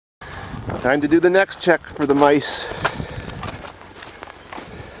Time to do the next check for the mice.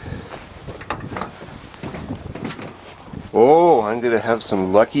 Oh, I'm gonna have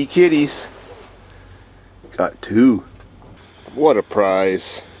some lucky kitties. Got 2. What a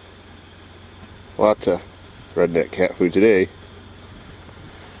prize. Lots of redneck cat food today.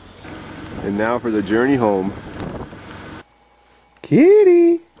 And now for the journey home.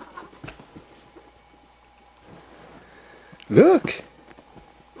 Kitty! Look!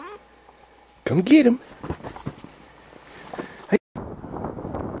 Come get him. Hey.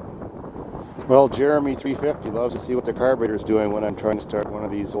 Well, Jeremy 350 loves to see what the carburetor is doing when I'm trying to start one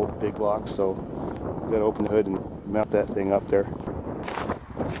of these old big blocks, so I've got to open the hood and mount that thing up there.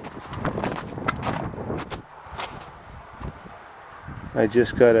 I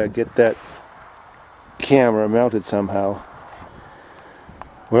just gotta get that camera mounted somehow.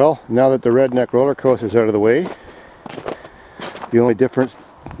 Well, now that the redneck roller coaster is out of the way, the only difference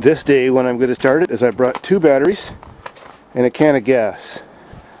this day when I'm going to start it is I brought 2 batteries and a can of gas.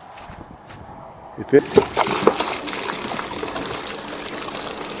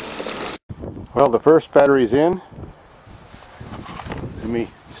 Well, the first battery's in. Let me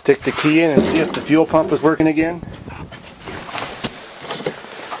stick the key in and see if the fuel pump is working again.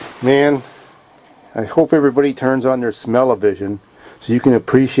 Man, I hope everybody turns on their smell-o-vision so you can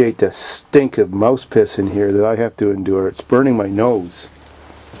appreciate the stink of mouse piss in here that I have to endure. It's burning my nose.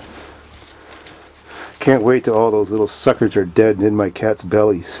 Can't wait till all those little suckers are dead and in my cat's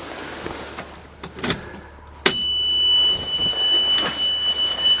bellies.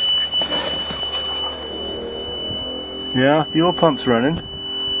 Yeah, fuel pump's running.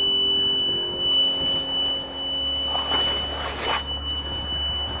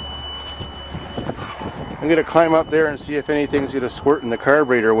 I'm going to climb up there and see if anything's going to squirt in the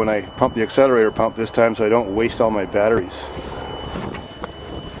carburetor when I pump the accelerator pump this time, so I don't waste all my batteries.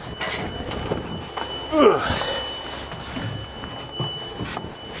 Ugh.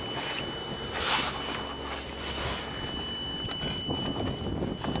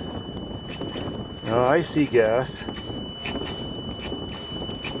 Oh, I see gas.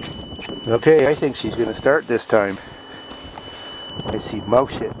 Okay, I think she's going to start this time. I see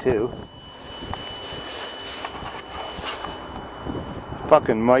mouse shit too.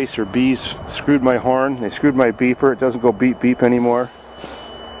 Fucking mice or bees screwed my horn. They screwed my beeper. It doesn't go beep beep anymore.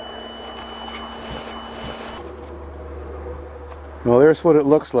 Well, there's what it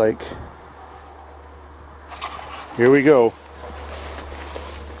looks like. Here we go.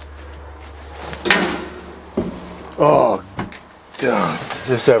 Oh, God, does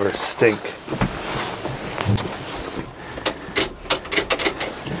this ever stink?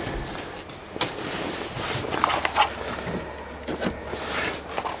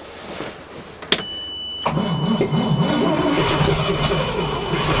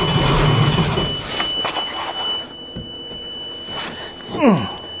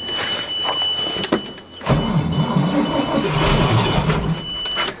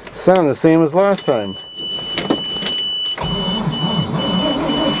 Sound the same as last time.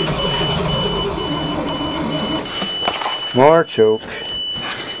 More choke.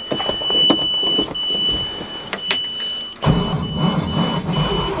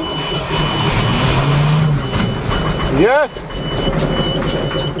 Yes!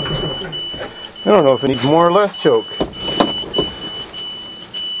 I don't know if it needs more or less choke.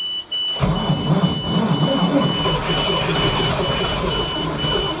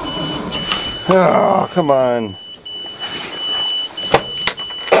 Oh, come on.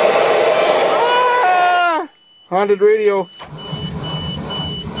 Ah! Haunted radio.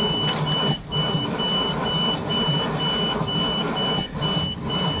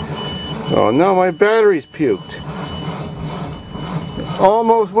 Oh no, my battery's puked.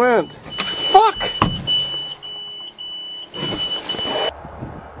 Almost went. Fuck!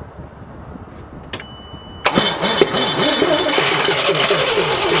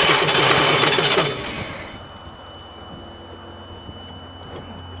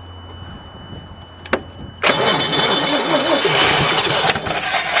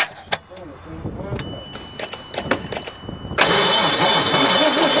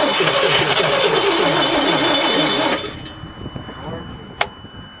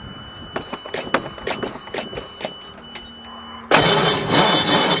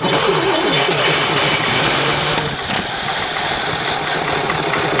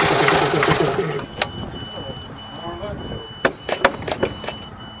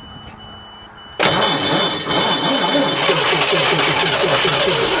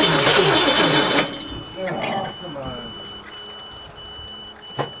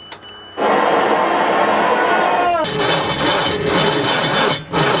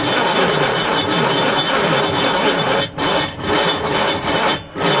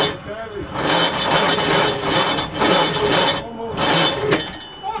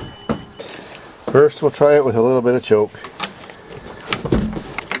 guess we'll try it with a little bit of choke.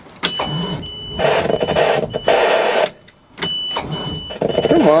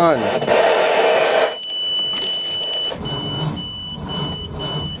 Come on.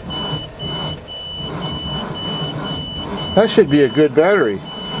 That should be a good battery.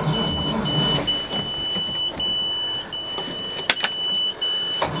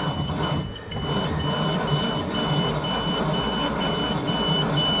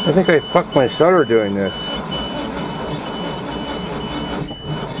 I think I fucked my solder doing this.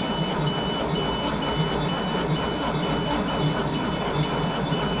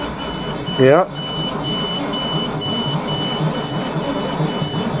 Yeah.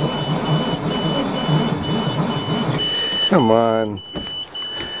 Come on.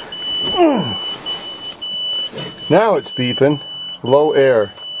 Now it's beeping. Low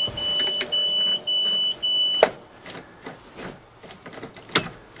air.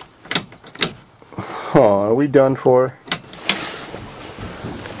 Oh, are we done for?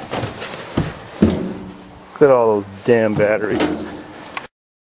 Look at all those damn batteries.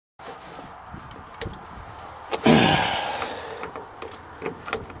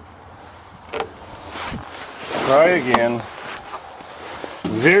 Try again.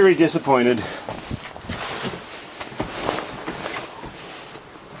 Very disappointed.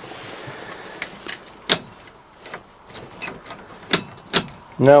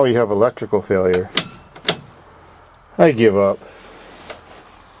 Now we have electrical failure. I give up.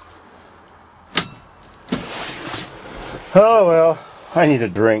 Oh well, I need a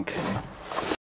drink.